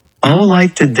I would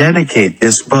like to dedicate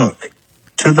this book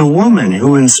to the woman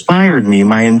who inspired me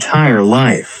my entire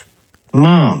life,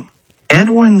 Mom.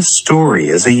 Edwin's story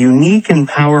is a unique and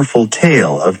powerful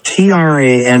tale of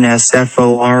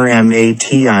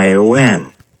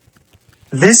transformation.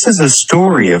 This is a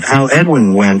story of how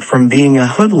Edwin went from being a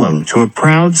hoodlum to a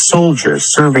proud soldier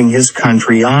serving his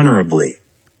country honorably.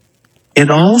 It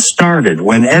all started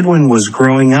when Edwin was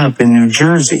growing up in New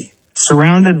Jersey,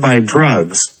 surrounded by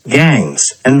drugs,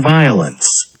 gangs, and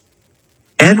violence.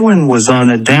 Edwin was on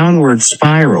a downward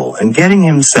spiral and getting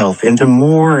himself into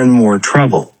more and more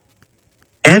trouble.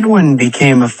 Edwin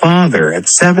became a father at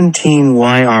 17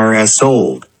 years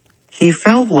old. He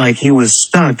felt like he was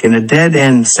stuck in a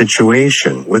dead-end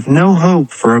situation with no hope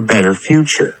for a better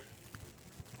future.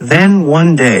 Then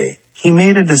one day, he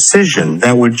made a decision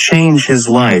that would change his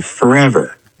life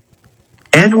forever.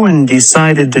 Edwin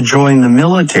decided to join the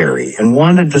military and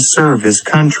wanted to serve his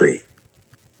country.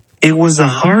 It was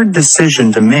a hard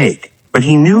decision to make, but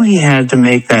he knew he had to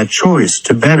make that choice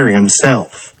to better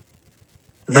himself.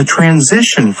 The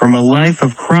transition from a life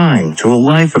of crime to a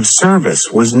life of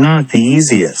service was not the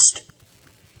easiest.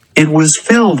 It was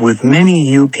filled with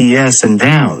many ups and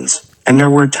downs, and there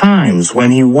were times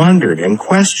when he wondered and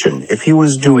questioned if he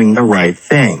was doing the right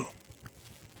thing.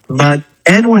 But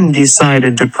Edwin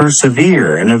decided to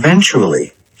persevere, and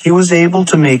eventually, he was able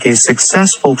to make a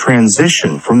successful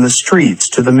transition from the streets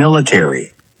to the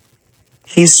military.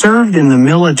 He served in the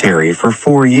military for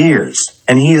 4 years,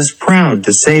 and he is proud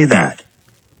to say that.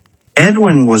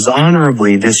 Edwin was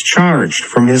honorably discharged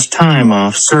from his time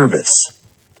off service.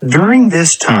 During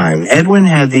this time, Edwin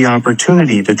had the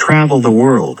opportunity to travel the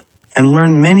world and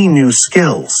learn many new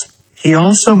skills. He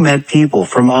also met people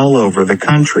from all over the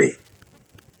country.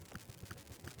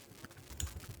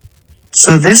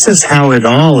 So this is how it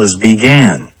all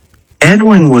began.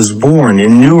 Edwin was born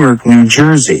in Newark, New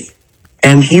Jersey,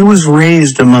 and he was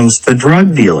raised amongst the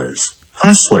drug dealers,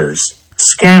 hustlers,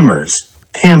 scammers,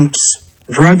 pimps,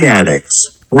 drug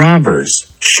addicts, robbers,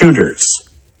 shooters.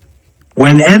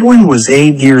 When Edwin was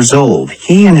 8 years old,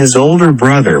 he and his older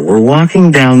brother were walking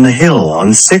down the hill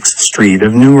on 6th Street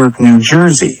of Newark, New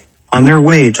Jersey, on their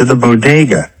way to the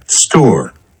bodega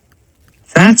store.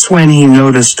 That's when he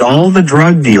noticed all the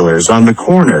drug dealers on the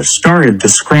corner started to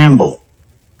scramble.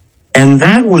 And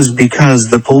that was because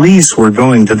the police were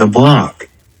going to the block.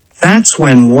 That's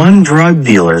when one drug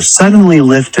dealer suddenly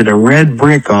lifted a red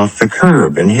brick off the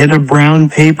curb and hid a brown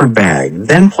paper bag,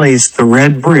 then placed the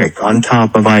red brick on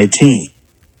top of it.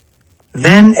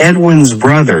 Then Edwin's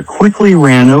brother quickly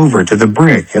ran over to the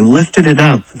brick and lifted it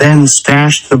up, then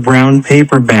stashed the brown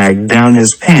paper bag down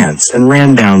his pants and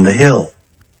ran down the hill.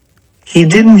 He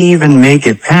didn't even make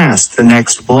it past the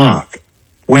next block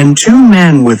when 2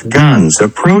 men with guns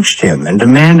approached him and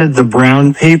demanded the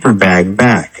brown paper bag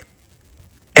back.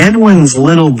 Edwin's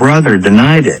little brother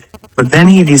denied it, but then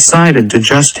he decided to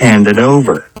just hand it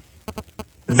over.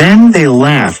 Then they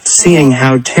laughed, seeing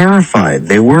how terrified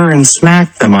they were, and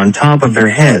smacked them on top of their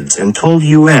heads and told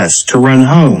us to run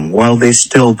home while they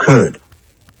still could.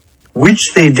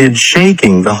 Which they did,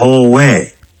 shaking the whole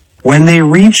way. When they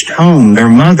reached home, their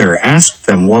mother asked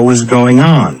them what was going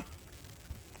on.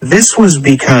 This was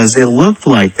because it looked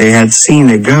like they had seen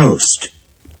a ghost.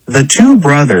 The 2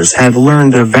 brothers had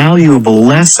learned a valuable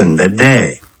lesson that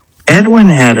day. Edwin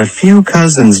had a few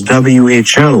cousins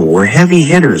who were heavy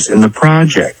hitters in the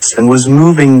projects and was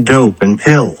moving dope and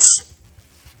pills.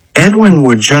 Edwin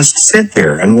would just sit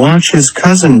there and watch his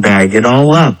cousin bag it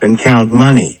all up and count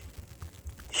money.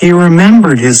 He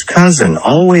remembered his cousin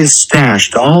always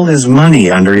stashed all his money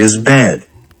under his bed.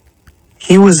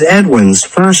 He was Edwin's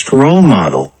first role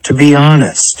model, to be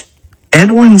honest.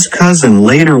 Edwin's cousin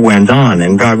later went on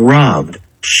and got robbed,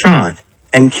 shot,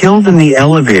 and killed in the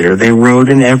elevator they rode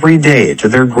in every day to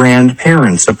their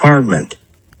grandparents' apartment.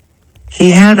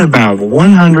 He had about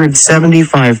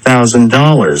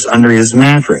 $175,000 under his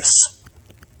mattress.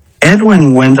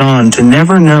 Edwin went on to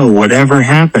never know whatever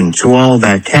happened to all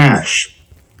that cash.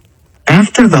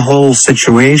 After the whole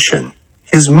situation,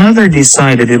 his mother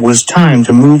decided it was time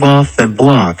to move off that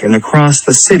block and across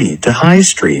the city to High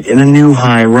Street in a new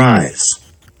high-rise.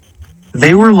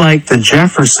 They were like the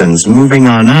Jeffersons moving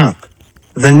on up.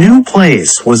 The new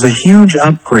place was a huge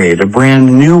upgrade, a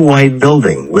brand new white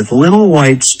building with little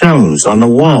white stones on the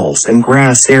walls and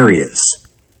grass areas.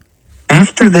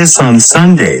 After this, on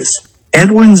Sundays,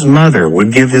 Edwin's mother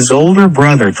would give his older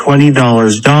brother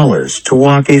 $20 to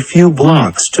walk a few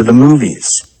blocks to the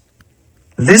movies.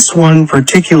 This one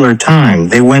particular time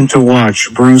they went to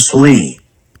watch Bruce Lee.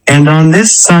 And on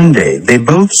this Sunday they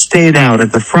both stayed out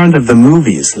at the front of the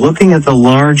movies looking at the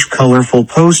large colorful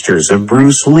posters of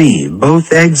Bruce Lee.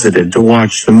 Both exited to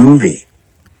watch the movie.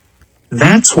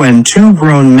 That's when two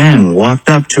grown men walked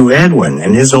up to Edwin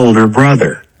and his older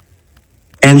brother.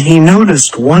 And he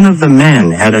noticed one of the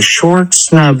men had a short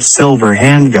snub silver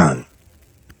handgun.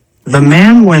 The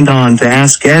man went on to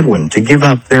ask Edwin to give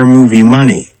up their movie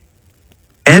money.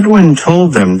 Edwin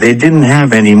told them they didn't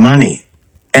have any money,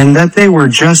 and that they were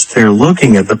just there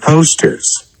looking at the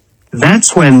posters.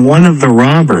 That's when one of the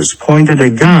robbers pointed a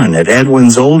gun at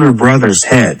Edwin's older brother's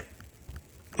head.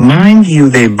 Mind you,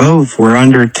 they both were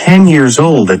under 10 years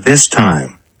old at this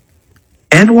time.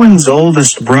 Edwin's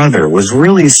oldest brother was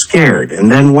really scared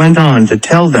and then went on to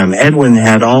tell them Edwin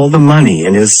had all the money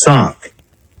in his sock.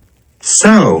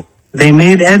 So, they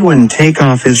made Edwin take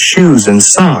off his shoes and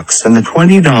socks, and the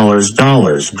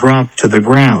 $20 dropped to the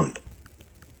ground.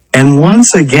 And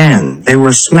once again they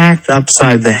were smacked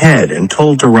upside the head and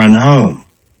told to run home.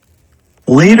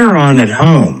 Later on at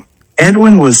home,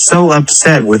 Edwin was so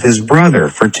upset with his brother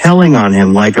for telling on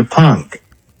him like a punk.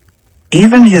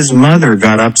 Even his mother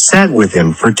got upset with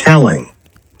him for telling.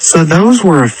 So those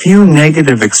were a few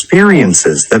negative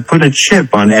experiences that put a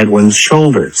chip on Edwin's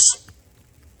shoulders.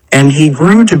 And he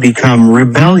grew to become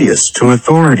rebellious to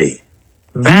authority.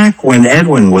 Back when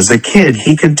Edwin was a kid,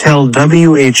 he could tell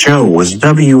WHO was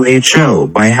WHO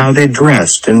by how they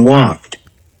dressed and walked.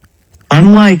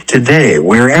 Unlike today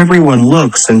where everyone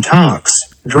looks and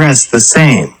talks, dress the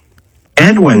same.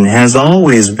 Edwin has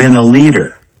always been a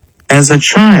leader. As a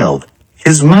child,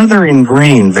 his mother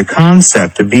ingrained the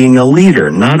concept of being a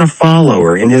leader, not a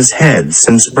follower, in his head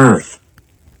since birth.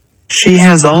 She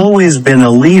has always been a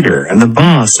leader and the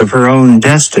boss of her own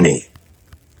destiny.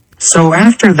 So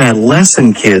after that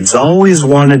lesson, kids always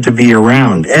wanted to be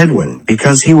around Edwin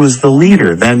because he was the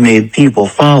leader that made people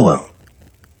follow.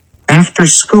 After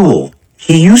school,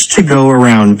 he used to go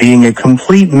around being a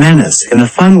complete menace in a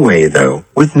fun way though,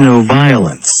 with no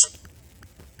violence.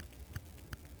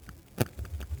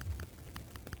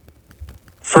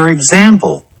 For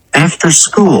example, after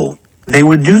school, they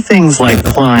would do things like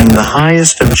climb the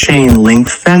highest of chain-link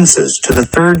fences to the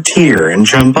 3rd tier and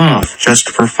jump off just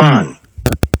for fun.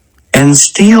 And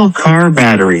steal car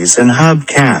batteries and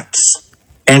hubcaps.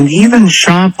 And even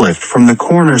shoplift from the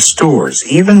corner stores,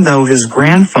 even though his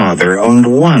grandfather owned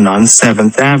one on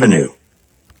 7th Avenue.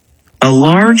 A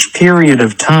large period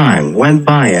of time went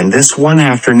by, and this one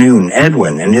afternoon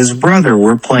Edwin and his brother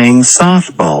were playing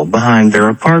softball behind their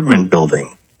apartment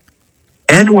building.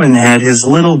 Edwin had his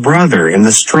little brother in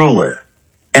the stroller,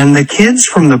 and the kids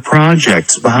from the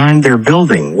projects behind their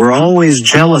building were always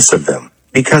jealous of them,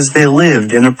 because they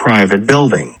lived in a private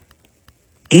building.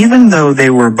 Even though they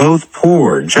were both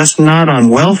poor, just not on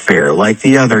welfare like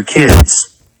the other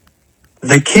kids.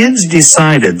 The kids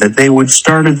decided that they would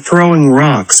started throwing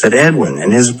rocks at Edwin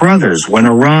and his brothers when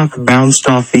a rock bounced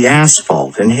off the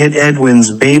asphalt and hit Edwin's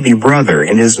baby brother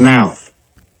in his mouth.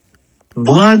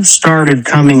 Blood started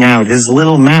coming out his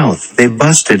little mouth. They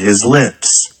busted his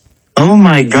lips. Oh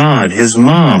my God, his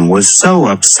mom was so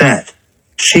upset.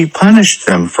 She punished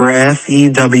them for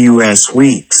FEWS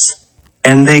weeks.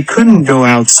 And they couldn't go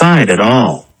outside at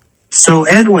all. So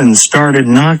Edwin started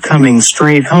not coming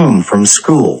straight home from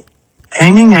school.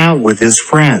 Hanging out with his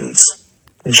friends.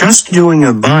 Just doing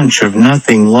a bunch of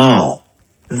nothing lol.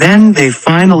 Then they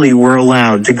finally were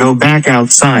allowed to go back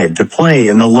outside to play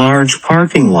in the large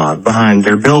parking lot behind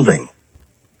their building.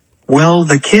 Well,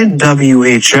 the kid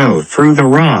WHO threw the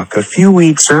rock a few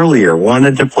weeks earlier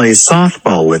wanted to play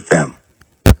softball with them.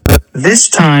 This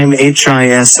time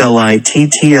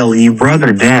HISLITTLE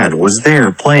brother dad was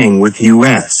there playing with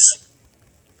US.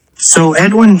 So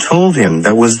Edwin told him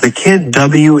that was the kid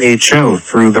WHO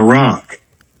threw the rock.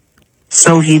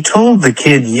 So he told the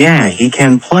kid, yeah, he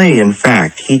can play, in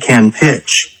fact he can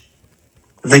pitch.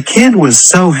 The kid was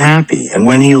so happy, and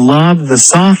when he lobbed the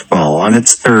softball on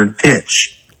its 3rd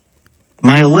pitch,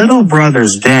 my little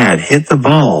brother's dad hit the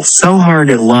ball so hard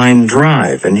it lined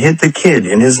drive and hit the kid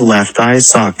in his left eye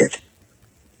socket.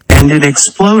 And it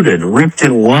exploded, ripped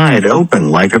it wide open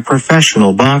like a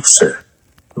professional boxer.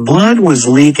 Blood was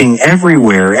leaking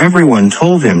everywhere. Everyone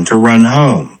told him to run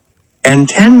home. And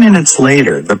 10 minutes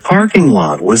later the parking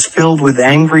lot was filled with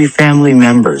angry family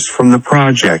members from the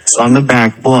projects on the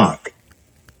back block.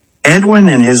 Edwin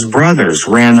and his brothers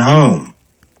ran home.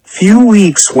 Few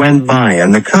weeks went by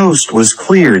and the coast was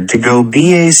cleared to go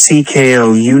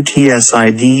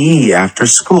BACKOUTSIDE after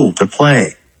school to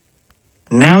play.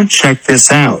 Now check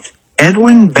this out.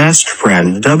 Edwin best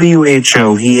friend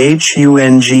WHO he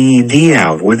HUNGED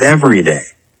out with every day.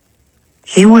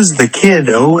 He was the kid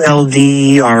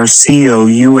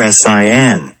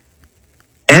Oldercousin.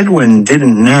 Edwin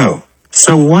didn't know.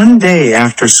 So one day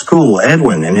after school,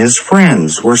 Edwin and his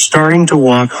friends were starting to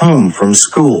walk home from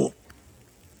school,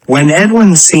 when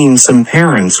Edwin seen some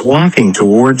parents walking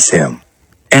towards him,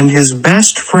 and his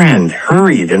best friend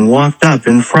hurried and walked up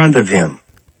in front of him.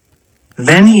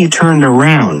 Then he turned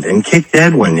around and kicked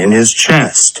Edwin in his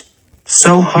chest,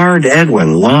 so hard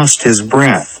Edwin lost his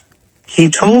breath. He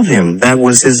told him that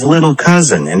was his little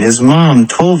cousin and his mom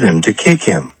told him to kick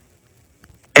him.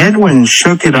 Edwin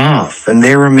shook it off and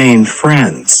they remained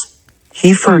friends.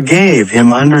 He forgave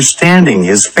him, understanding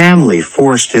his family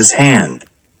forced his hand.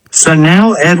 So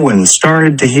now Edwin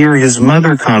started to hear his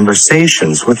mother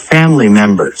conversations with family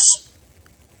members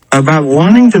about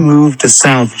wanting to move to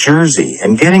South Jersey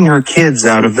and getting her kids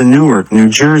out of the Newark, New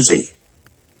Jersey.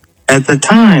 At the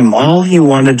time, all he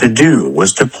wanted to do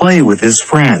was to play with his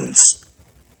friends.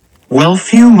 Well,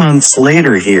 few months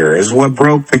later, here is what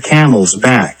broke the camel's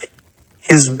back.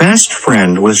 His best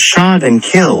friend was shot and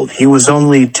killed. He was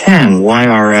only 10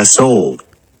 years old.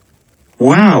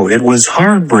 Wow, it was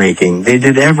heartbreaking. They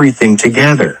did everything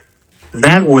together.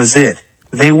 That was it.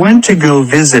 They went to go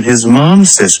visit his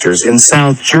mom's sisters in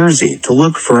South Jersey to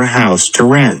look for a house to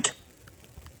rent.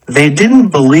 They didn't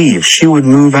believe she would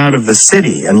move out of the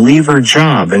city and leave her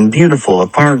job and beautiful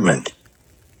apartment.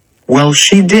 Well,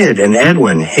 she did, and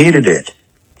Edwin hated it.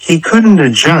 He couldn't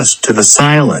adjust to the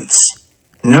silence.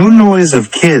 No noise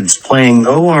of kids playing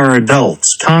or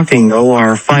adults talking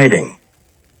or fighting.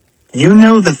 You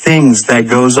know the things that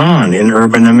goes on in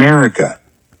urban America.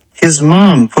 His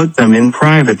mom put them in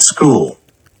private school.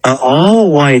 A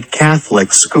all-white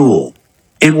Catholic school.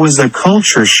 It was a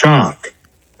culture shock.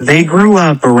 They grew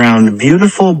up around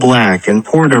beautiful black and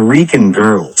Puerto Rican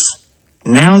girls.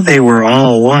 Now they were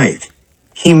all white.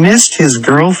 He missed his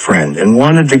girlfriend and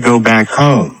wanted to go back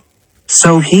home.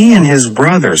 So he and his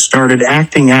brother started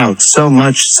acting out, so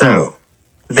much so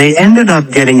they ended up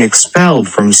getting expelled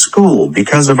from school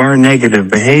because of our negative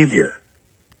behavior.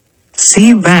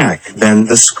 See, back then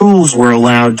the schools were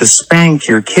allowed to spank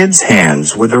your kids'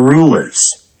 hands with the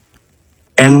rulers.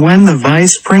 And when the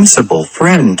vice principal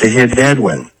threatened to hit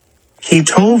Edwin, he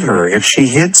told her if she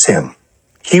hits him,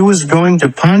 he was going to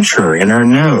punch her in her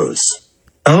nose.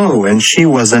 Oh, and she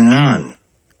was a nun.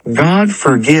 God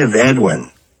forgive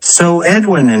Edwin. So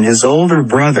Edwin and his older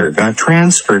brother got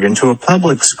transferred into a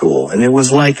public school, and it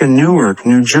was like a Newark,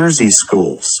 New Jersey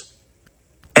schools.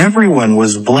 Everyone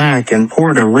was black and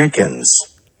Puerto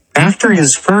Ricans. After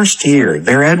his first year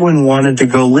there, Edwin wanted to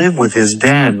go live with his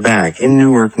dad back in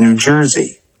Newark, New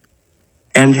Jersey.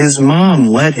 And his mom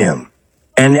let him.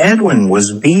 And Edwin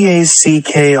was backruning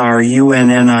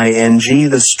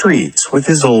the streets with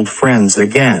his old friends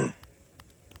again.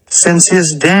 Since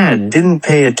his dad didn't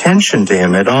pay attention to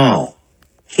him at all.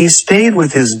 He stayed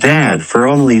with his dad for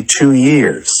only 2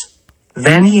 years.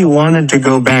 Then he wanted to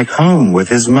go back home with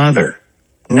his mother.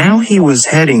 Now he was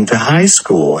heading to high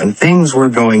school and things were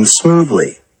going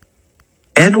smoothly.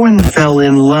 Edwin fell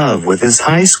in love with his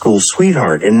high school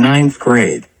sweetheart in 9th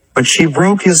grade, but she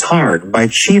broke his heart by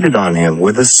cheating on him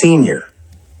with a senior.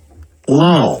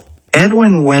 Lol.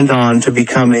 Edwin went on to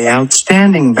become an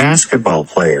outstanding basketball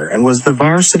player and was the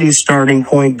varsity starting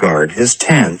point guard. His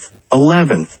 10th,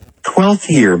 11th, 12th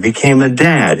year became a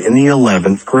dad in the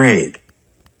 11th grade.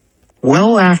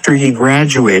 Well, after he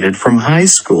graduated from high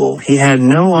school, he had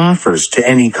no offers to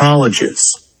any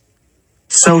colleges.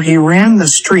 So he ran the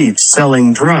streets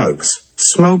selling drugs,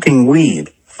 smoking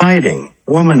weed, fighting,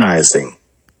 womanizing.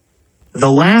 The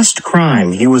last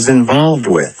crime he was involved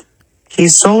with, he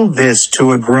sold this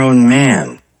to a grown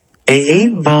man, a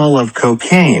 8-ball of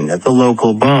cocaine at the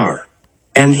local bar.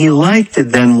 And he liked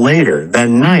it. Then later that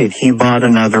night he bought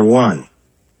another one.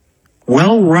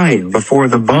 Well, right before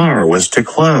the bar was to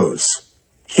close,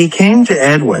 he came to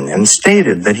Edwin and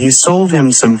stated that he sold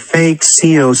him some fake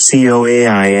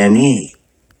cocaine.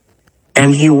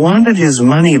 And he wanted his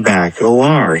money back,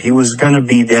 or he was gonna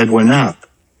beat Edwin up.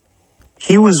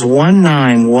 He was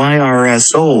 19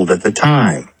 years old at the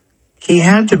time. He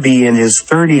had to be in his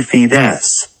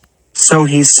 30s. So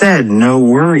he said, no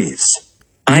worries.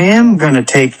 I am gonna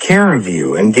take care of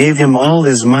you, and gave him all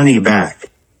his money back.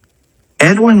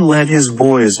 Edwin let his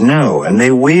boys know, and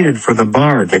they waited for the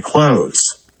bar to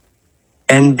close.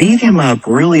 And beat him up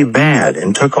really bad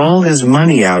and took all his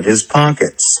money out his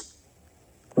pockets.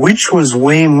 Which was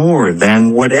way more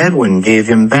than what Edwin gave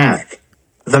him back.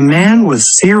 The man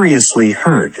was seriously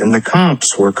hurt and the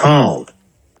cops were called.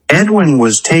 Edwin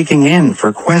was taken in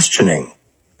for questioning.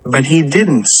 But he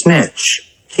didn't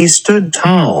snitch. He stood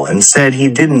tall and said he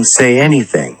didn't say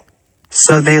anything.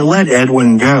 So they let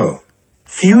Edwin go.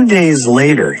 Few days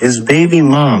later his baby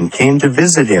mom came to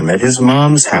visit him at his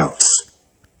mom's house.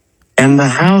 And the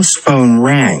house phone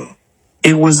rang.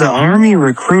 It was an army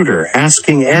recruiter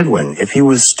asking Edwin if he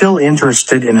was still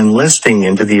interested in enlisting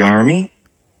into the army.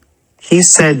 He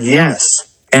said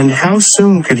yes, and how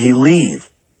soon could he leave?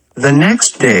 The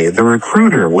next day the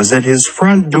recruiter was at his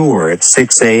front door at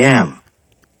 6 a.m.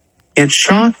 It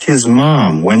shocked his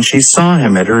mom when she saw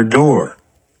him at her door.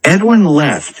 Edwin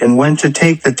left and went to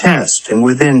take the test, and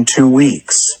within 2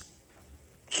 weeks,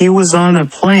 he was on a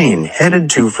plane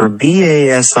headed for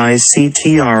BASIC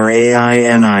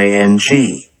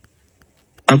training.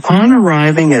 Upon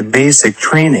arriving at basic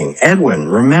training, Edwin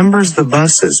remembers the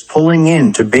buses pulling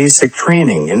into basic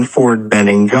training in Fort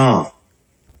Benning.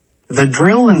 The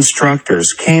drill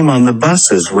instructors came on the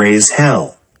buses raise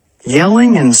hell,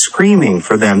 yelling and screaming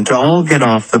for them to all get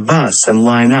off the bus and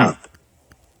line up.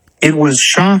 It was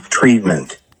shock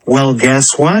treatment. Well,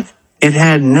 guess what? It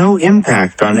had no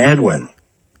impact on Edwin.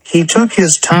 He took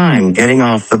his time getting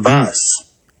off the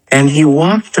bus. And he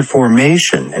walked to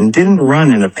formation and didn't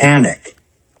run in a panic.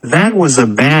 That was a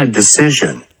bad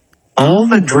decision. All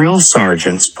the drill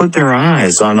sergeants put their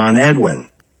eyes on Edwin.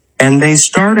 And they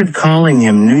started calling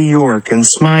him New York and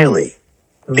Smiley.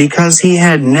 Because he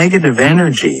had negative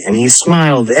energy and he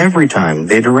smiled every time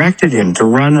they directed him to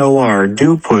run or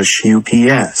do push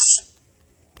ups.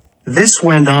 This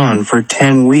went on for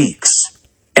 10 weeks.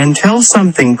 Until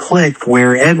something clicked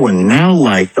where Edwin now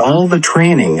liked all the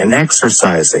training and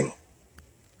exercising.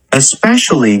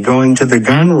 Especially going to the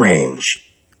gun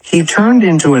range. He turned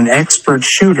into an expert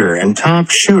shooter and top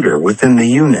shooter within the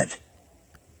unit.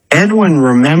 Edwin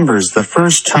remembers the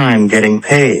first time getting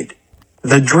paid.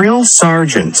 The drill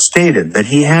sergeant stated that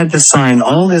he had to sign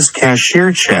all his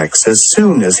cashier checks as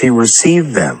soon as he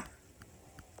received them.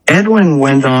 Edwin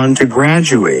went on to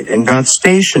graduate and got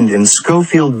stationed in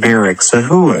Schofield Barracks,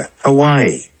 Oahu,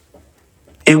 Hawaii.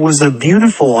 It was a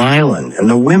beautiful island and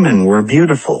the women were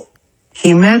beautiful.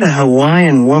 He met a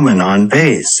Hawaiian woman on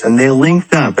base and they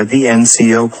linked up at the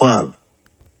NCO club.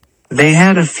 They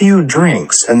had a few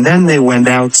drinks and then they went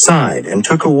outside and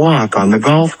took a walk on the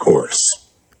golf course.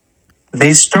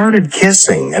 They started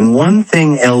kissing and one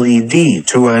thing led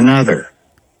to another.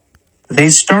 They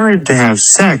started to have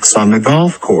sex on the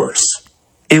golf course.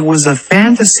 It was a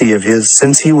fantasy of his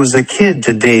since he was a kid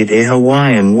to date a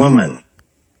Hawaiian woman.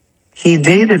 He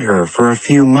dated her for a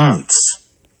few months.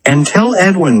 Until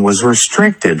Edwin was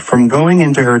restricted from going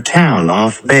into her town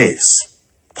off base.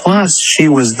 Plus she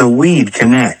was the weed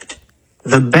connect.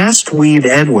 The best weed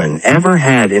Edwin ever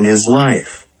had in his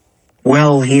life.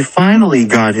 Well, he finally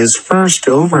got his first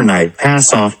overnight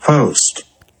pass-off post.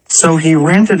 So he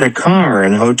rented a car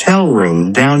and hotel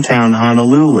room downtown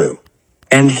Honolulu.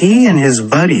 And he and his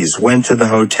buddies went to the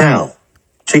hotel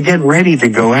to get ready to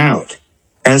go out.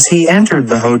 As he entered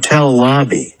the hotel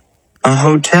lobby, a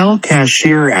hotel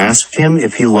cashier asked him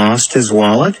if he lost his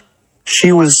wallet.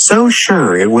 She was so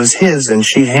sure it was his and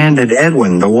she handed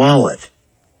Edwin the wallet.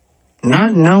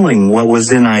 Not knowing what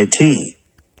was in it,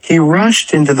 he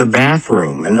rushed into the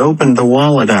bathroom and opened the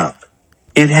wallet up.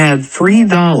 It had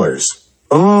 $3.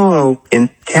 In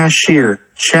cashier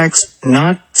checks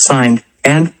not signed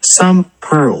and some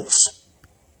pearls.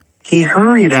 He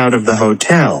hurried out of the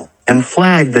hotel and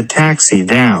flagged the taxi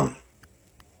down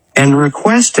and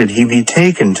requested he be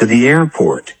taken to the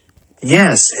airport.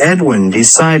 Yes, Edwin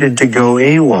decided to go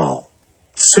AWOL.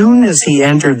 Soon as he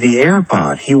entered the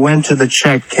airport, he went to the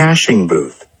check cashing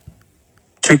booth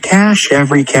to cash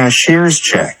every cashier's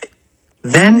check.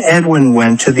 Then Edwin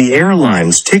went to the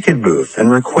airline's ticket booth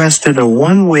and requested a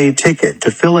one-way ticket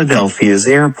to Philadelphia's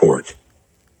airport.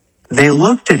 They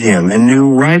looked at him and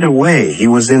knew right away he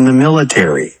was in the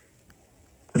military.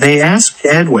 They asked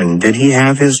Edwin did he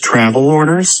have his travel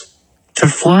orders to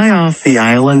fly off the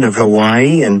island of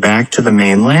Hawaii and back to the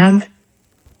mainland?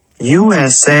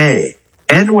 USA.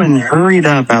 Edwin hurried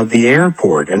up out the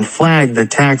airport and flagged the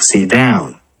taxi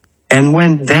down and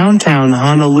went downtown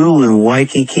Honolulu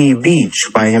Waikiki Beach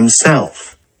by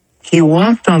himself. He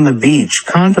walked on the beach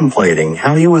contemplating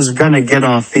how he was gonna get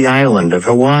off the island of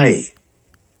Hawaii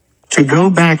to go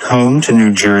back home to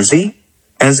New Jersey.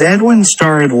 As Edwin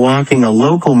started walking, a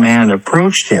local man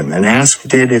approached him and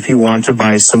asked if he wanted to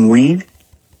buy some weed.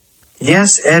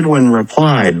 Yes, Edwin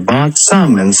replied, bought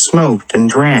some and smoked and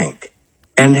drank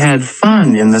and had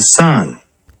fun in the sun.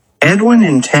 Edwin's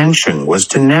intention was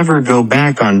to never go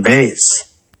back on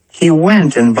base. He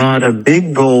went and bought a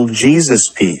big gold Jesus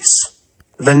piece.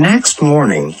 The next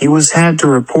morning he had to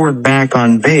report back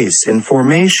on base in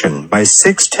formation by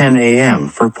 6:10 a.m.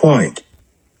 for point.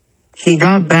 He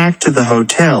got back to the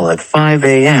hotel at 5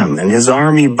 a.m. and his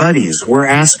army buddies were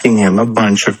asking him a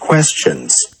bunch of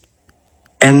questions.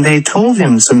 And they told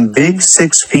him some big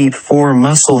 6'4"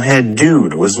 muscle-head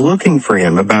dude was looking for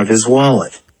him about his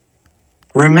wallet.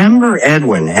 Remember,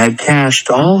 Edwin had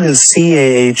cashed all his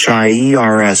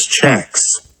CAHIERS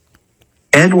checks.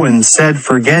 Edwin said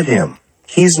forget him.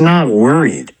 He's not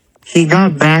worried. He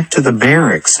got back to the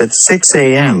barracks at 6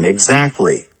 a.m.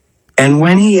 exactly. And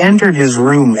when he entered his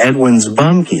room, Edwin's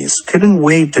bumkies couldn't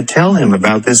wait to tell him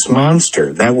about this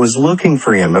monster that was looking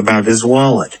for him about his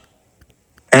wallet.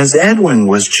 As Edwin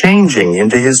was changing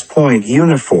into his point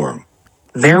uniform,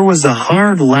 there was a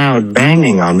hard, loud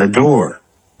banging on the door.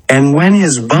 And when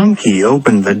his bunkie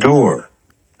opened the door,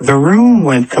 the room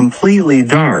went completely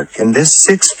dark and this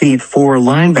 6'4"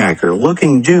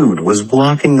 linebacker-looking dude was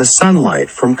blocking the sunlight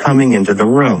from coming into the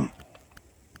room.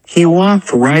 He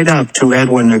walked right up to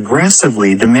Edwin,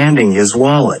 aggressively demanding his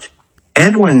wallet.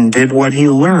 Edwin did what he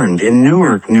learned in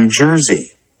Newark, New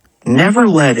Jersey. Never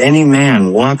let any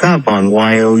man walk up on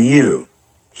you.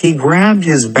 He grabbed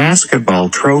his basketball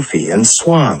trophy and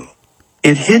swung.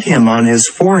 It hit him on his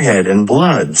forehead and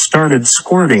blood started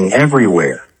squirting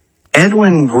everywhere.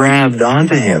 Edwin grabbed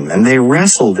onto him and they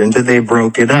wrestled until they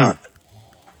broke it up.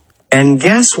 And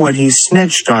guess what? He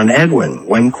snitched on Edwin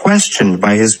when questioned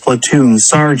by his platoon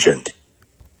sergeant.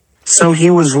 So he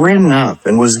was written up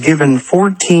and was given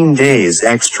 14 days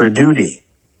extra duty.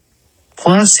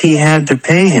 Plus he had to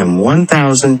pay him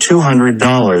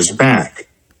 $1,200 back.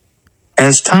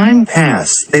 As time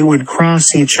passed, they would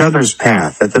cross each other's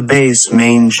path at the base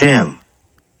main gym,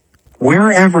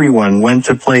 where everyone went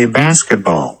to play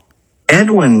basketball.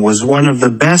 Edwin was one of the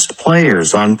best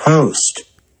players on post.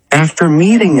 After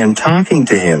meeting and talking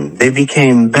to him, they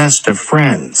became best of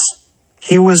friends.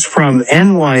 He was from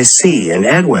NYC and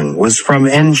Edwin was from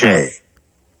NJ.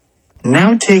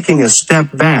 Now taking a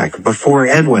step back, before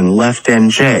Edwin left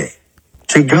NJ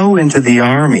to go into the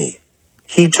army,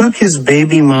 he took his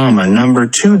baby mama number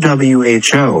 2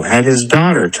 WHO, had his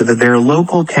daughter to their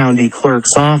local county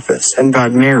clerk's office and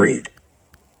got married.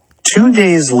 2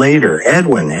 days later,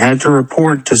 Edwin had to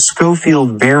report to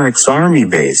Schofield Barracks Army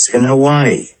Base in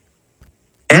Hawaii.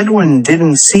 Edwin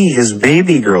didn't see his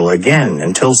baby girl again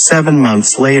until 7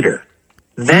 months later.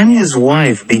 Then his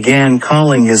wife began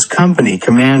calling his company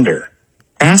commander,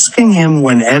 asking him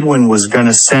when Edwin was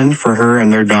gonna send for her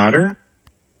and their daughter.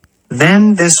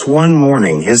 Then this one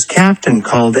morning his captain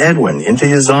called Edwin into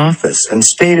his office and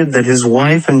stated that his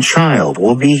wife and child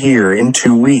will be here in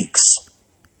 2 weeks.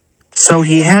 So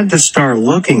he had to start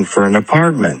looking for an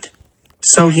apartment.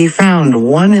 So he found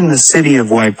one in the city of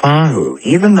Waipahu,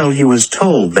 even though he was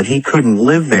told that he couldn't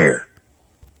live there.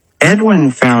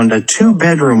 Edwin found a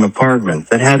 2-bedroom apartment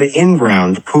that had an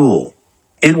in-ground pool.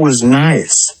 It was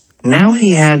nice. Now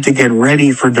he had to get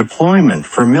ready for deployment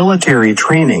for military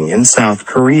training in South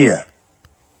Korea.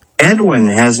 Edwin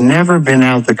has never been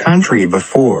out the country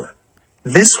before.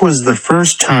 This was the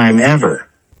first time ever.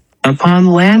 Upon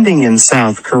landing in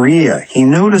South Korea, he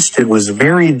noticed it was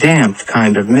very damp,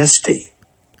 kind of misty.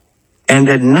 And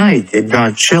at night it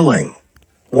got chilling.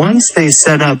 Once they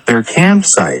set up their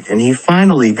campsite and he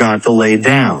finally got to lay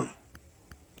down,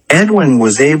 Edwin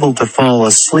was able to fall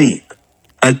asleep.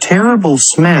 A terrible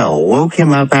smell woke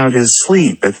him up out his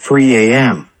sleep at 3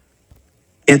 a.m.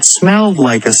 It smelled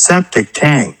like a septic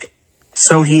tank.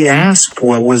 So he asked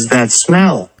what was that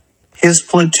smell. His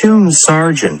platoon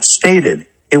sergeant stated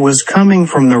it was coming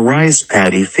from the rice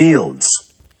paddy fields.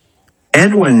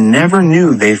 Edwin never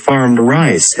knew they farmed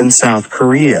rice in South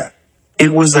Korea.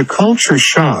 It was a culture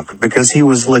shock because he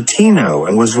was Latino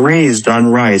and was raised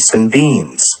on rice and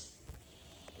beans.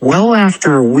 Well,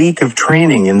 after a week of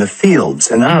training in the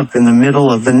fields and up in the middle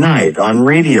of the night on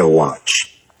radio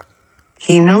watch,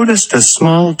 he noticed a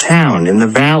small town in the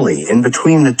valley in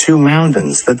between the 2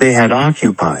 mountains that they had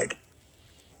occupied.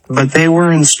 But they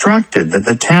were instructed that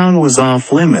the town was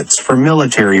off limits for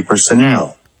military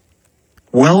personnel.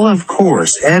 Well, of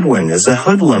course, Edwin is a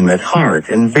hoodlum at heart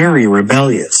and very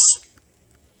rebellious.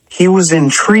 He was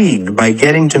intrigued by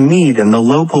getting to meet the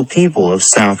local people of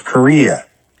South Korea.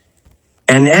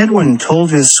 And Edwin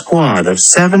told his squad of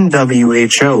 7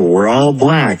 WHO were all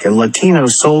black and Latino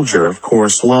soldier, of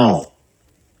course, lol.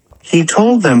 He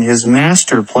told them his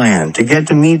master plan to get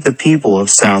to meet the people of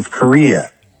South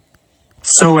Korea.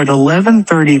 So at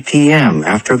 11:30 p.m.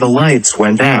 after the lights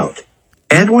went out,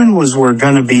 Edwin were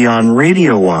gonna be on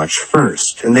radio watch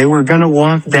first and they were gonna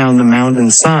walk down the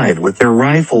mountainside with their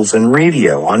rifles and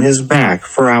radio on his back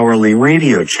for hourly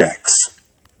radio checks.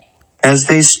 As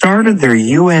they started their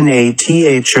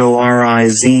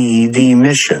UNATHORIZED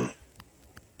mission,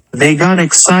 They got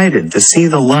excited to see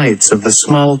the lights of the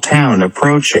small town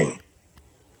approaching.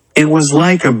 It was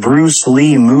like a Bruce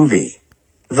Lee movie.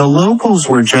 The locals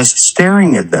were just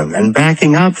staring at them and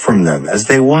backing up from them as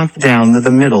they walked down to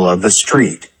the middle of the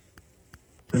street.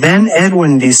 Then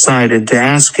Edwin decided to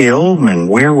ask a old man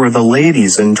where were the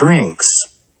ladies and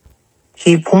drinks.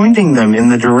 He pointing them in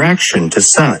the direction to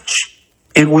such.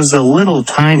 It was a little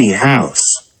tiny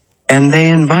house. And they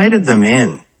invited them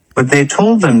in, but they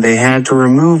told them they had to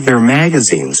remove their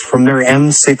magazines from their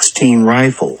M16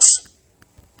 rifles.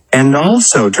 And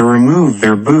also to remove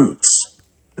their boots.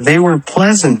 They were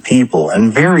pleasant people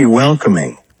and very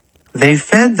welcoming. They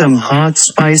fed them hot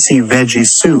spicy veggie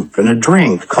soup and a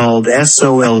drink called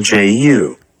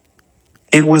Solju.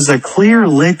 It was a clear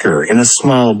liquor in a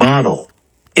small bottle.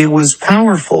 It was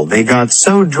powerful. They got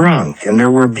so drunk and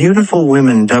there were beautiful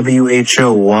women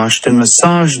who washed and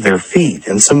massaged their feet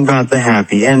and some got the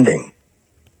happy ending.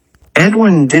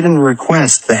 Edwin didn't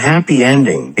request the happy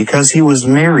ending because he was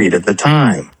married at the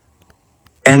time.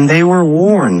 And they were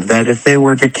warned that if they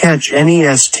were to catch any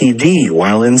STD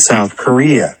while in South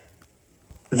Korea,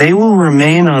 they will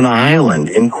remain on island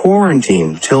in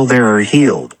quarantine till they are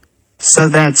healed. So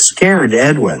that scared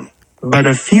Edwin, but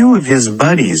a few of his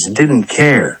buddies didn't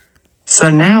care.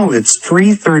 So now it's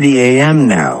 3:30 a.m.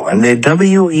 now and they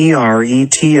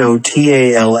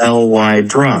WERETOTALLY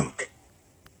drunk.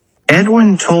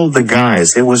 Edwin told the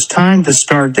guys it was time to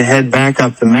start to head back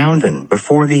up the mountain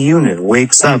before the unit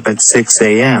wakes up at 6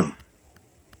 a.m.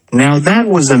 Now that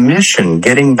was a mission,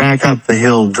 getting back up the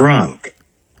hill drunk.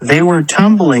 They were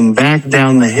tumbling back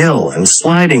down the hill and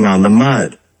sliding on the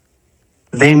mud.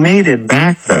 They made it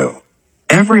back though.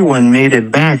 Everyone made it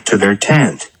back to their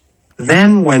tent.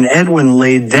 Then when Edwin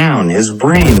laid down, his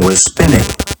brain was spinning.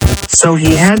 So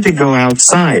he had to go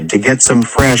outside to get some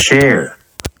fresh air.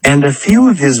 And a few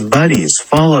of his buddies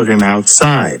followed him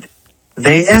outside.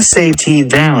 They sat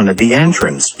down at the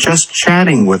entrance just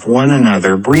chatting with one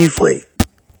another briefly.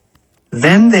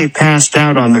 Then they passed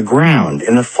out on the ground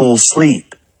in a full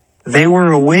sleep. They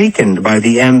were awakened by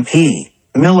the MP,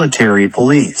 military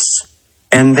police.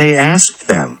 And they asked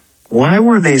them, why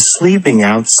were they sleeping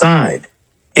outside?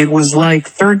 It was like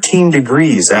 13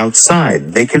 degrees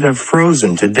outside, they could have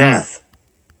frozen to death.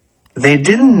 They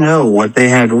didn't know what they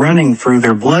had running through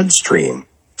their bloodstream.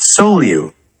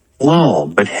 Solju. Lol,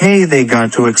 but hey, they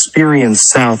got to experience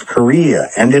South Korea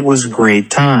and it was great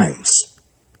times.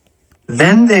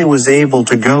 Then they was able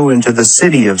to go into the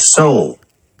city of Seoul.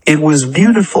 It was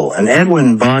beautiful and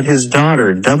Edwin bought his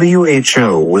daughter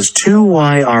WHO was 2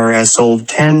 YRS old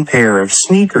 10 pair of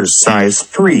sneakers size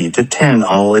 3 to 10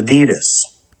 all Adidas.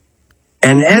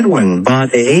 And Edwin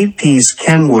bought a 8-piece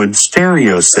Kenwood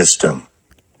stereo system.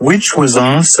 Which was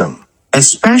awesome.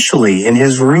 Especially in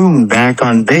his room back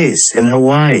on base in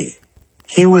Hawaii.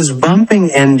 He was bumping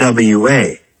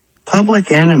NWA.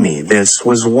 Public Enemy. This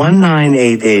was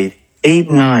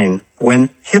 1988-89 when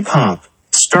hip-hop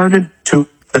started to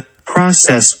the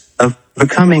process of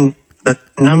becoming the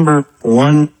number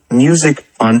one music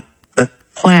on the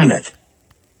planet.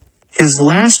 His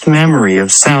last memory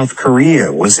of South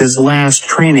Korea was his last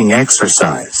training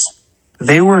exercise.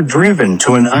 They were driven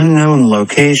to an unknown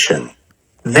location.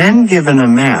 Then given a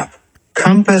map,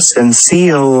 compass and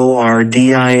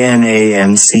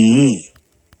coordinance.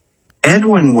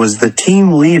 Edwin was the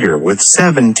team leader with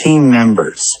 7 team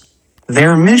members.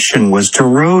 Their mission was to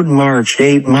road march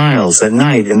 8 miles at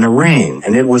night in the rain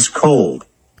and it was cold.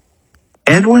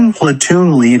 Edwin,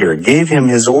 platoon leader, gave him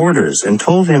his orders and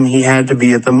told him he had to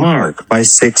be at the mark by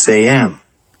 6 a.m.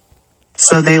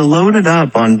 So they loaded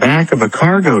up on back of a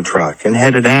cargo truck and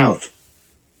headed out.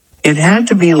 It had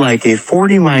to be like a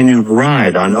 40-minute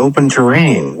ride on open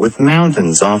terrain with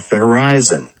mountains off the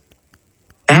horizon.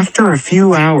 After a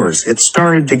few hours it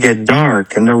started to get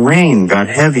dark and the rain got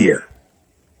heavier.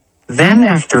 Then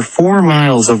after 4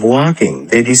 miles of walking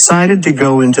they decided to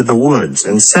go into the woods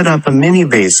and set up a mini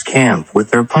base camp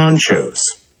with their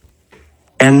ponchos.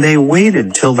 And they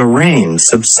waited till the rain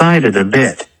subsided a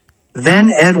bit.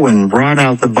 Then Edwin brought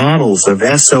out the bottles of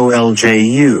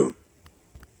Solju.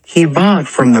 He bought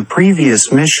from the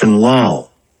previous mission lol.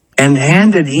 And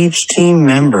handed each team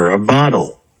member a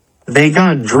bottle. They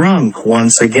got drunk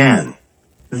once again.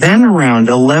 Then around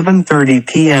 11:30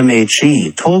 p.m.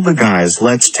 he told the guys,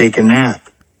 let's take a nap.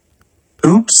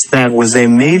 Oops, that was a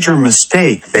major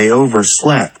mistake, they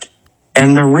overslept.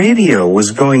 And the radio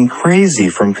was going crazy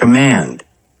from command.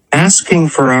 Asking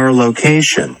for our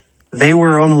location. They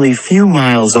were only few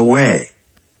miles away.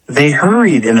 They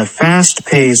hurried in a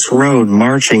fast-paced road,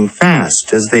 marching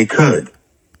fast as they could.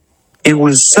 It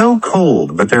was so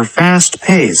cold but their fast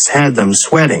pace had them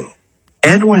sweating.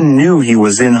 Edwin knew he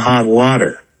was in hot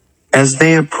water. As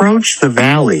they approached the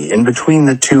valley in between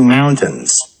the two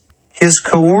mountains, his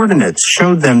coordinates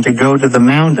showed them to go to the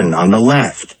mountain on the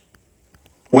left.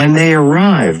 When they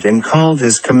arrived and called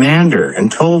his commander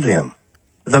and told him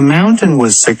the mountain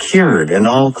was secured and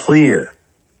all clear,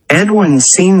 Edwin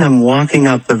seen them walking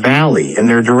up the valley in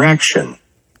their direction.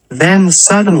 Then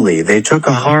suddenly they took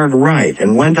a hard right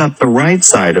and went up the right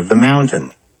side of the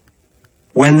mountain.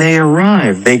 When they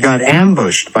arrived, they got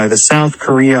ambushed by the South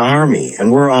Korea army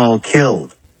and were all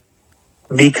killed.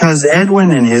 Because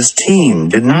Edwin and his team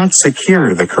did not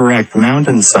secure the correct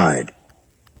mountainside.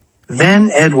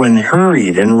 Then Edwin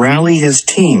hurried and rallied his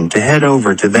team to head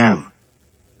over to them.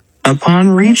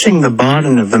 Upon reaching the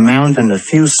bottom of the mountain, a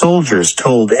few soldiers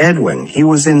told Edwin he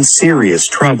was in serious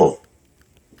trouble,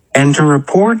 and to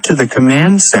report to the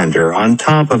command center on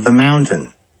top of the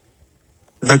mountain.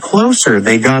 The closer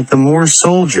they got, the more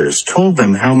soldiers told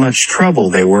them how much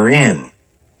trouble they were in.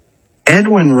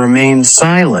 Edwin remained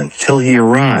silent till he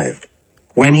arrived.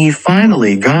 When he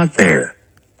finally got there,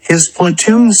 his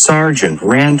platoon sergeant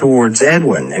ran towards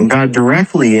Edwin and got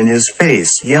directly in his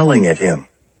face, yelling at him,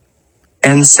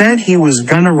 and said he was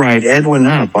gonna write Edwin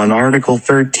up on Article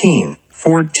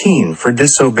 13-14 for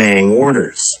disobeying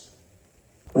orders,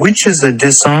 which is a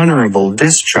dishonorable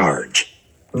discharge.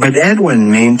 But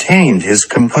Edwin maintained his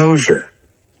composure.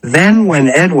 Then when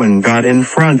Edwin got in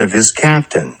front of his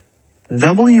captain,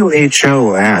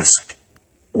 WHO asked,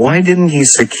 why didn't he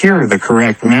secure the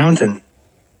correct mountain?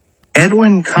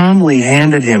 Edwin calmly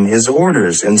handed him his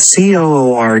orders and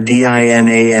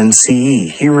coordinance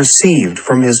he received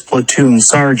from his platoon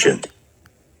sergeant.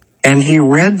 And he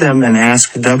read them and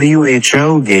asked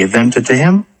WHO gave them to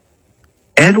him?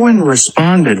 Edwin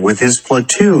responded with his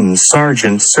platoon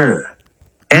sergeant, sir.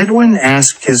 Edwin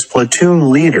asked his platoon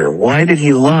leader why did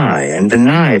he lie and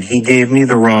denied he gave me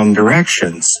the wrong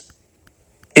directions.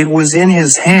 It was in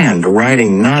his hand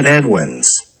writing, not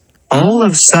Edwin's. All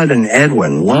of a sudden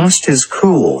Edwin lost his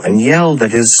cool and yelled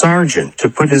at his sergeant to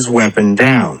put his weapon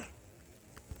down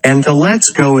and to let's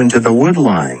go into the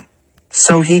woodline,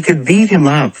 so he could beat him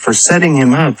up for setting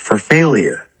him up for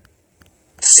failure.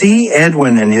 See,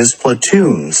 Edwin and his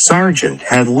platoon sergeant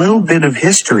had little bit of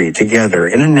history together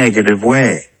in a negative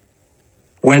way.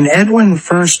 When Edwin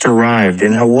first arrived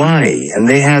in Hawaii and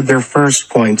they had their first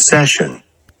point session,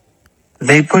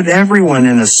 they put everyone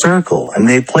in a circle and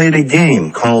they played a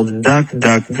game called Duck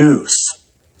Duck Goose.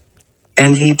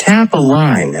 And he tapped a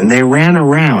line and they ran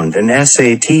around and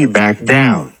SAT back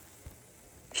down.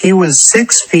 He was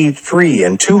 6'3"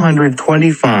 and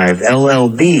 225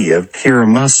 lb of pure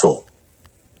muscle.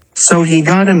 So he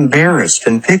got embarrassed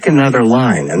and picked another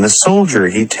line, and the soldier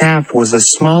he tapped was a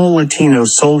small Latino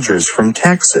soldier from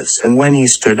Texas, and when he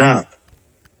stood up,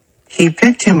 he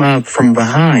picked him up from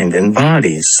behind and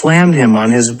body slammed him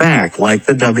on his back like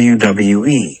the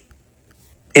WWE.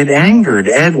 It angered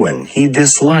Edwin. He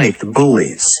disliked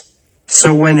bullies.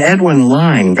 So when Edwin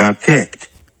line got picked,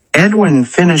 Edwin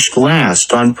finished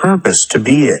last on purpose to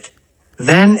be it.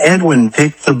 Then Edwin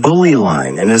picked the bully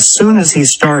line, and as soon as he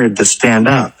started to stand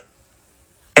up,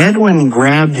 Edwin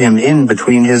grabbed him in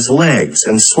between his legs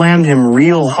and slammed him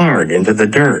real hard into the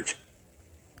dirt.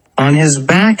 On his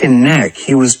back and neck.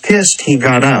 He was pissed. He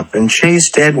got up and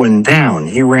chased Edwin down.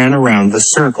 He ran around the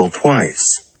circle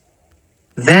twice.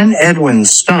 Then Edwin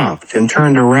stopped and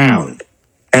turned around.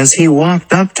 As he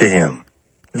walked up to him,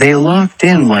 they locked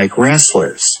in like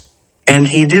wrestlers. And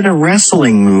he did a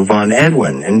wrestling move on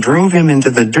Edwin and drove him into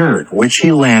the dirt, which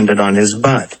he landed on his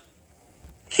butt.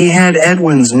 He had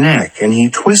Edwin's neck and he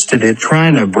twisted it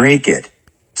trying to break it.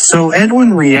 So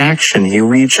Edwin reaction, he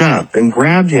reached up and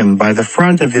grabbed him by the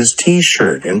front of his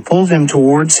t-shirt and pulled him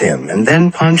towards him and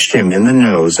then punched him in the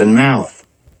nose and mouth.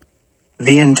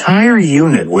 The entire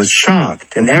unit was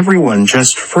shocked and everyone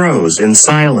just froze in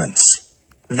silence.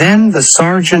 Then the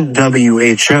sergeant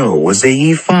WHO was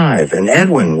AE5 and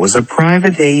Edwin was a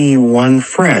private AE1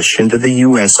 fresh into the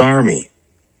U.S. Army.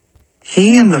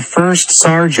 He and the first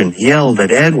sergeant yelled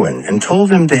at Edwin and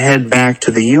told him to head back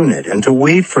to the unit and to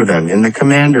wait for them in the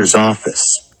commander's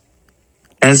office.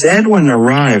 As Edwin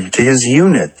arrived to his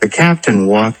unit, the captain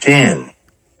walked in.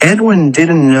 Edwin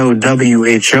didn't know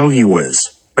WHO he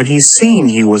was, but he seen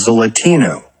he was a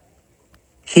Latino.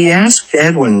 He asked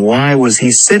Edwin why was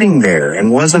he sitting there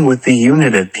and wasn't with the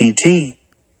unit at PT.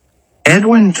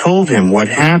 Edwin told him what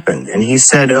happened and he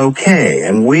said okay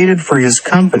and waited for his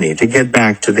company to get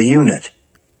back to the unit.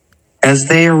 As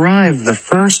they arrived, the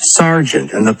first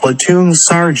sergeant and the platoon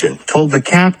sergeant told the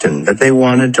captain that they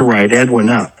wanted to write Edwin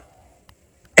up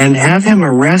and have him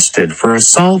arrested for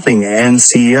assaulting a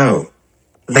NCO.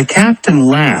 The captain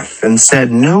laughed and said,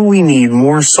 "No, we need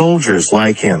more soldiers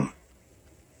like him."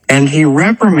 And he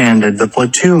reprimanded the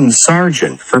platoon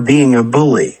sergeant for being a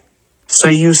bully. So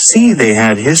you see, they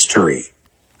had history.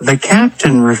 The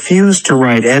captain refused to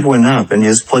write Edwin up and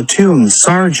his platoon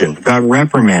sergeant got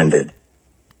reprimanded.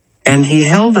 And he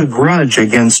held a grudge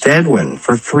against Edwin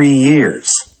for 3 years.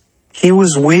 He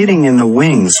was waiting in the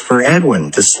wings for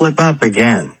Edwin to slip up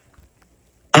again.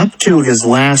 Up to his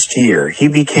last year, he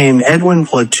became Edwin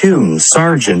platoon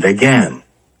sergeant again.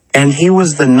 And he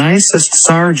was the nicest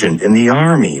sergeant in the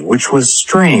army, which was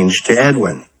strange to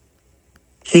Edwin.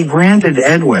 He granted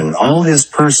Edwin all his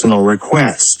personal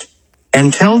requests,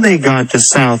 until they got to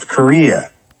South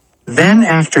Korea. Then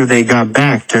after they got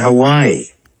back to Hawaii,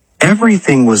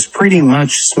 everything was pretty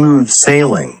much smooth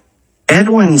sailing.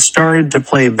 Edwin started to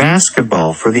play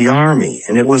basketball for the army,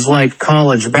 and it was like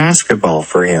college basketball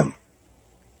for him.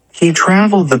 He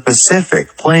traveled the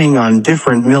Pacific playing on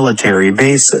different military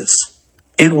bases.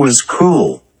 It was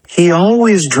cool. He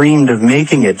always dreamed of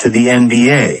making it to the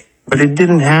NBA, but it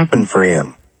didn't happen for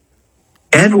him.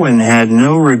 Edwin had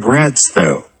no regrets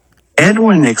though.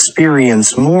 Edwin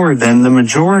experienced more than the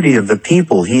majority of the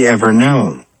people he ever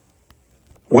known.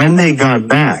 When they got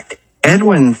back,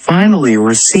 Edwin finally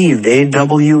received a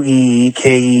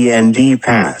WEEKEND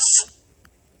pass.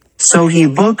 So he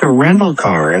booked a rental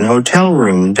car and hotel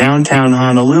room downtown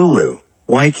Honolulu,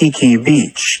 Waikiki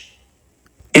Beach.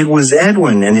 It was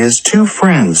Edwin and his 2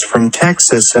 friends from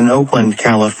Texas and Oakland,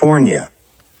 California.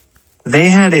 They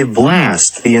had a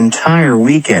blast the entire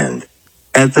weekend.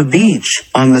 At the beach,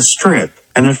 on the strip,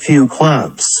 and a few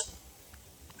clubs.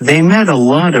 They met a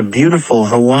lot of beautiful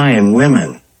Hawaiian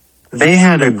women. They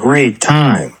had a great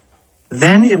time.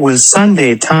 Then it was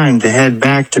Sunday time to head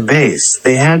back to base.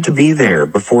 They had to be there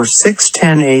before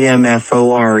 6:10 a.m.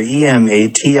 FOREMATION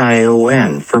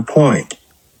for point.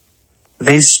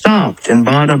 They stopped and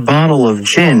bought a bottle of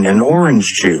gin and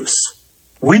orange juice,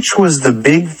 which was the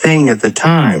big thing at the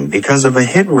time because of a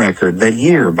hit record that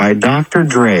year by Dr.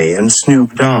 Dre and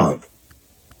Snoop Dogg.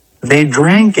 They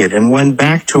drank it and went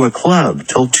back to a club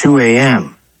till 2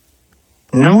 a.m.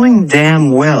 knowing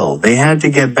damn well they had to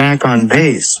get back on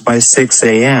base by 6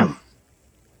 a.m.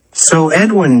 So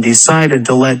Edwin decided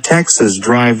to let Texas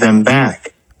drive them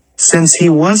back, since he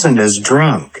wasn't as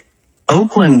drunk.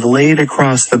 Oakland laid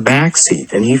across the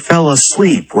backseat and he fell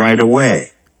asleep right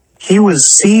away. He was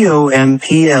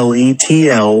completely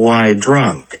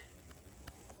drunk.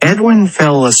 Edwin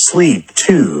fell asleep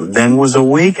too, then was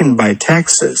awakened by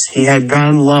Texas. He had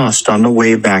gone lost on the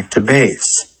way back to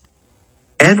base.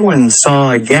 Edwin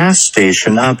saw a gas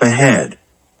station up ahead.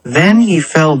 Then he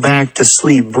fell back to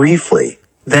sleep briefly,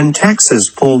 then Texas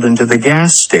pulled into the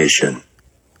gas station.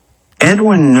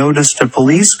 Edwin noticed a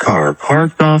police car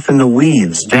parked off in the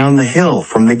weeds down the hill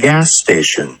from the gas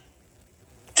station.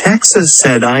 Texas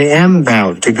said, "I am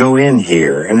about to go in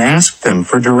here," and asked them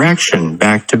for direction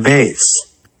back to base.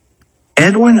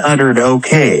 Edwin uttered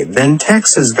okay, then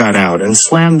Texas got out and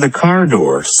slammed the car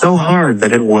door so hard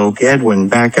that it woke Edwin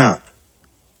back up.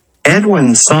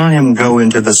 Edwin saw him go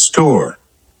into the store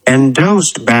and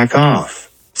dozed back off.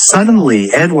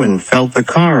 Suddenly Edwin felt the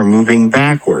car moving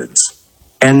backwards.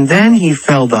 And then he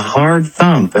felt a hard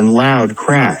thump and loud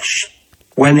crash.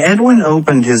 When Edwin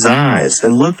opened his eyes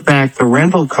and looked back, the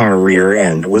rental car rear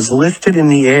end was lifted in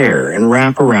the air and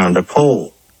wrapped around a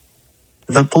pole.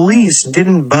 The police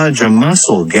didn't budge a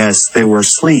muscle, guess they were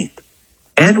asleep.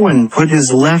 Edwin put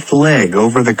his left leg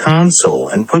over the console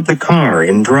and put the car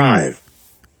in drive.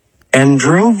 And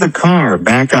drove the car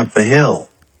back up the hill.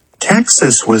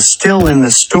 Texas was still in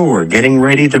the store getting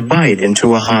ready to bite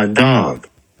into a hot dog.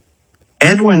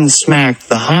 Edwin smacked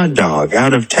the hot dog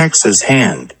out of Texas'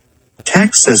 hand.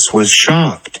 Texas was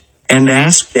shocked, and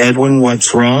asked Edwin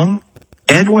what's wrong.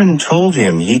 Edwin told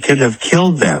him he could have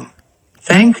killed them.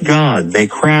 Thank God they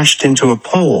crashed into a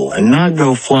pole and not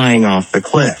go flying off the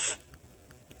cliff.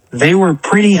 They were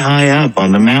pretty high up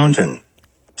on the mountain.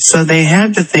 So they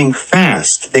had to think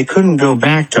fast. They couldn't go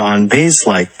back to on base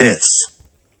like this.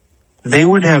 They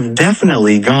would have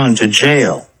definitely gone to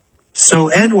jail. So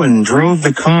Edwin drove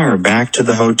the car back to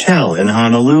the hotel in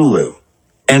Honolulu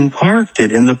and parked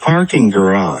it in the parking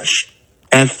garage.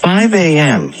 At 5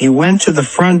 a.m. he went to the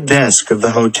front desk of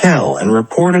the hotel and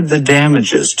reported the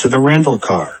damages to the rental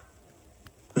car.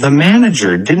 The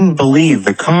manager didn't believe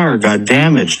the car got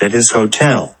damaged at his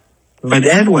hotel, but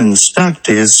Edwin stuck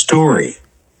to his story.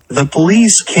 The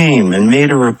police came and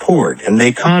made a report, and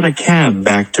they caught a cab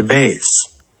back to base.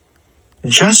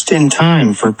 Just in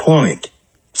time for point.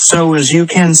 So as you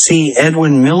can see,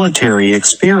 Edwin's military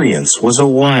experience was a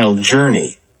wild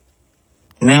journey.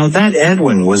 Now that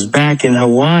Edwin was back in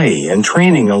Hawaii and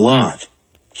training a lot.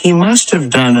 He must have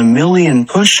done 1,000,000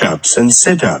 push-ups and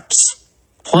sit-ups.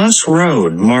 Plus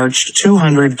rode marched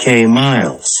 200k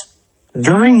miles.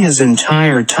 During his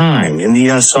entire time in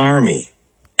the US Army.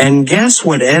 And guess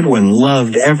what? Edwin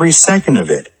loved every second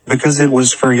of it, because it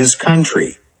was for his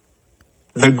country.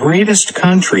 The greatest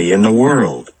country in the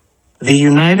world. The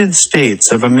United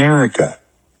States of America.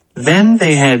 Then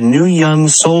they had new young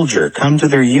soldier come to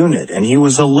their unit and he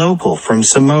was a local from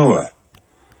Samoa.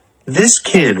 This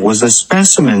kid was a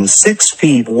specimen 6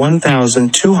 feet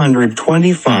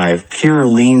 1,225 pure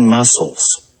lean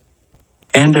muscles.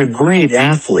 And a great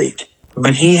athlete,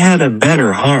 but he had a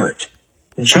better heart.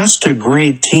 Just a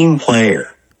great team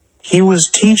player. He was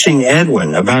teaching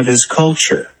Edwin about his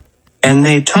culture. And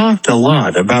they talked a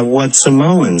lot about what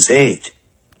Samoans ate.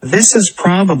 This is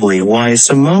probably why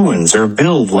Samoans are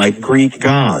built like Greek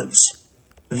gods.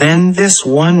 Then this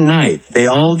one night they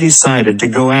all decided to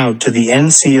go out to the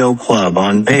NCO club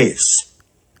on base.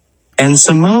 And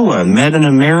Samoa met an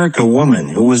American woman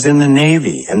who was in the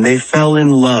Navy and they fell in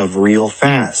love real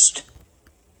fast.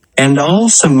 And all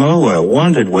Samoa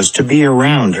wanted was to be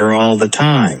around her all the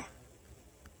time.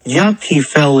 Yup, he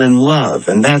fell in love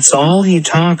and that's all he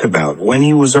talked about when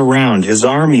he was around his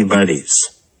army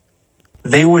buddies.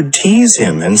 They would tease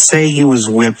him and say he was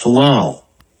whipped lol.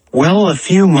 Well, a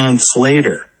few months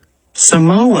later,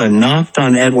 Samoa knocked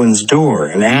on Edwin's door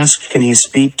and asked can he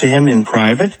speak to him in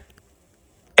private?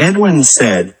 Edwin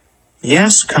said,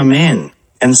 yes, come in,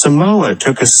 and Samoa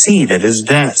took a seat at his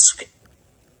desk.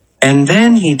 And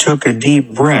then he took a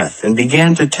deep breath and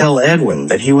began to tell Edwin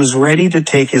that he was ready to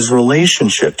take his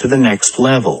relationship to the next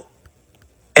level.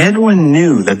 Edwin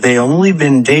knew that they only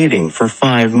been dating for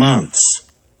 5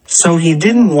 months. So he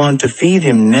didn't want to feed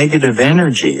him negative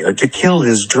energy or to kill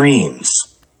his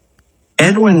dreams.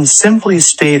 Edwin simply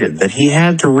stated that he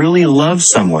had to really love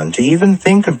someone to even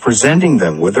think of presenting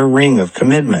them with a ring of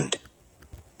commitment.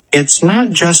 It's not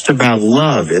just about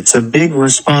love, it's a big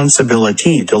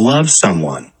responsibility to love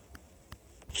someone.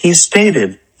 He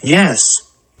stated,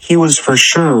 yes, he was for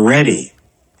sure ready.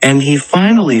 And he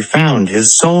finally found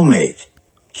his soulmate.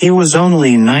 He was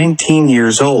only 19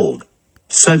 years old.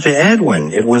 So to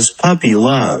Edwin it was puppy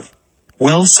love.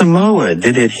 Well, Samoa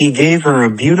did it. He gave her a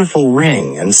beautiful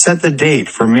ring and set the date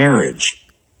for marriage.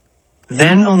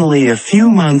 Then only a few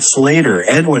months later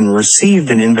Edwin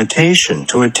received an invitation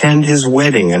to attend his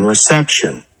wedding and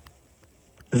reception.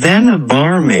 Then a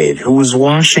barmaid who was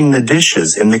washing the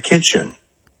dishes in the kitchen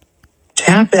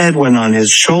tapped Edwin on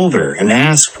his shoulder and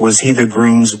asked was he the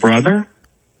groom's brother?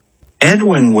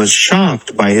 Edwin was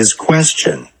shocked by his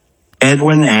question.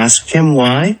 Edwin asked him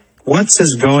why?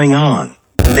 What's going on?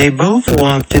 They both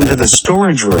walked into the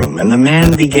storage room and the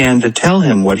man began to tell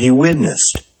him what he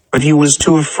witnessed, but he was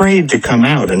too afraid to come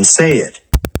out and say it.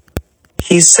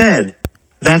 He said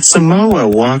that Samoa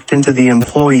walked into the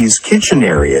employee's kitchen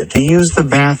area to use the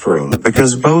bathroom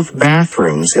because both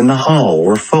bathrooms in the hall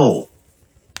were full.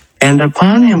 And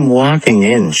upon him walking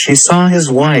in she saw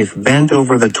his wife bent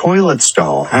over the toilet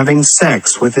stall having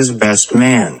sex with his best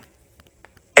man.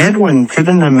 Edwin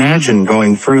couldn't imagine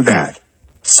going through that.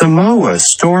 Samoa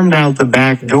stormed out the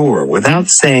back door without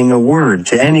saying a word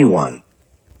to anyone.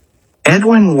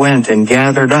 Edwin went and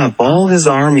gathered up all his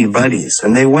army buddies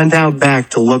and they went out back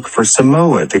to look for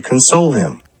Samoa to console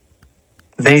him.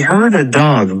 They heard a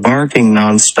dog barking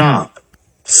non-stop.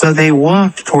 So they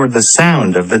walked toward the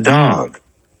sound of the dog.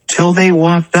 Till they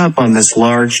walked up on this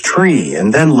large tree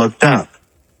and then looked up.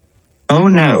 Oh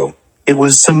no, it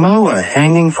was Samoa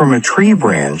hanging from a tree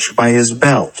branch by his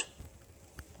belt.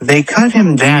 They cut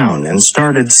him down and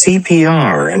started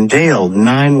CPR and dialed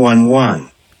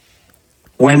 911.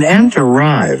 When EMT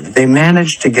arrived they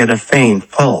managed to get a faint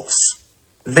pulse.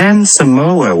 Then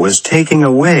Samoa was taken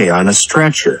away on a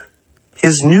stretcher.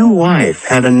 His new wife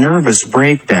had a nervous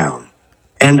breakdown.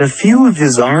 And a few of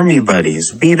his army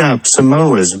buddies beat up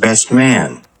Samoa's best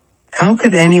man. How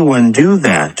could anyone do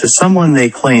that to someone they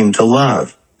claimed to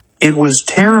love? It was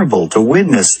terrible to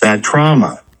witness that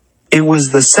trauma. It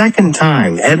was the second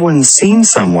time Edwin seen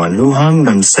someone who hung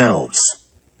themselves.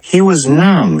 He was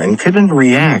numb and couldn't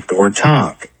react or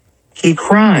talk. He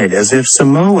cried as if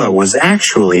Samoa was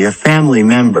actually a family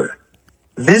member.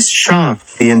 This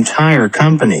shocked the entire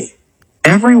company.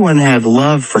 Everyone had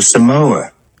love for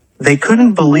Samoa. They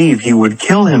couldn't believe he would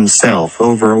kill himself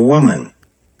over a woman.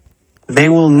 They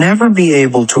will never be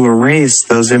able to erase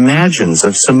those images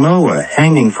of Samoa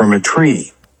hanging from a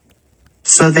tree.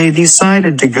 So they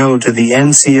decided to go to the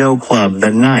NCO club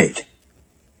that night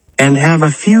and have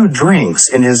a few drinks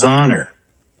in his honor.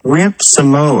 Rip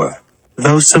Samoa.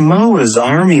 Though Samoa's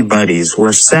army buddies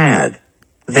were sad,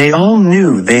 They all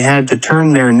knew they had to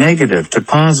turn their negative to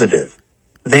positive.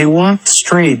 They walked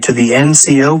straight to the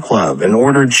NCO club and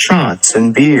ordered shots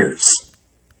and beers.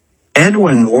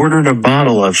 Edwin ordered a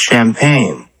bottle of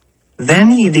champagne.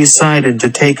 Then he decided to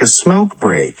take a smoke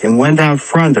break and went out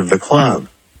front of the club.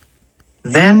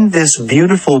 Then this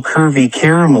beautiful curvy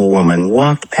caramel woman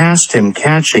walked past him,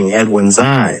 catching Edwin's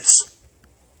eyes.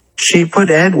 She put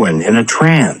Edwin in a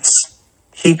trance.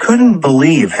 He couldn't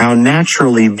believe how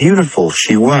naturally beautiful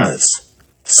she was.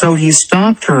 So he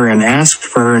stopped her and asked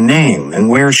for her name and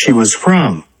where she was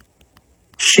from.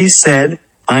 She said,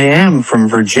 "I am from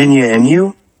Virginia, and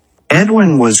you?"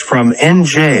 Edwin was from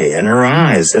NJ, and her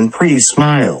eyes and pretty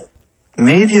smile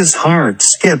made his heart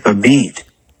skip a beat.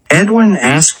 Edwin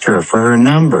asked her for her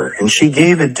number and she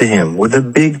gave it to him with a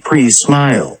big pretty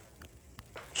smile.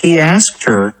 He asked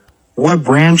her, what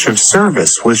branch of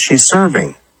service was she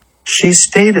serving? She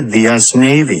stated the US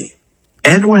Navy.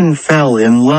 Edwin fell in love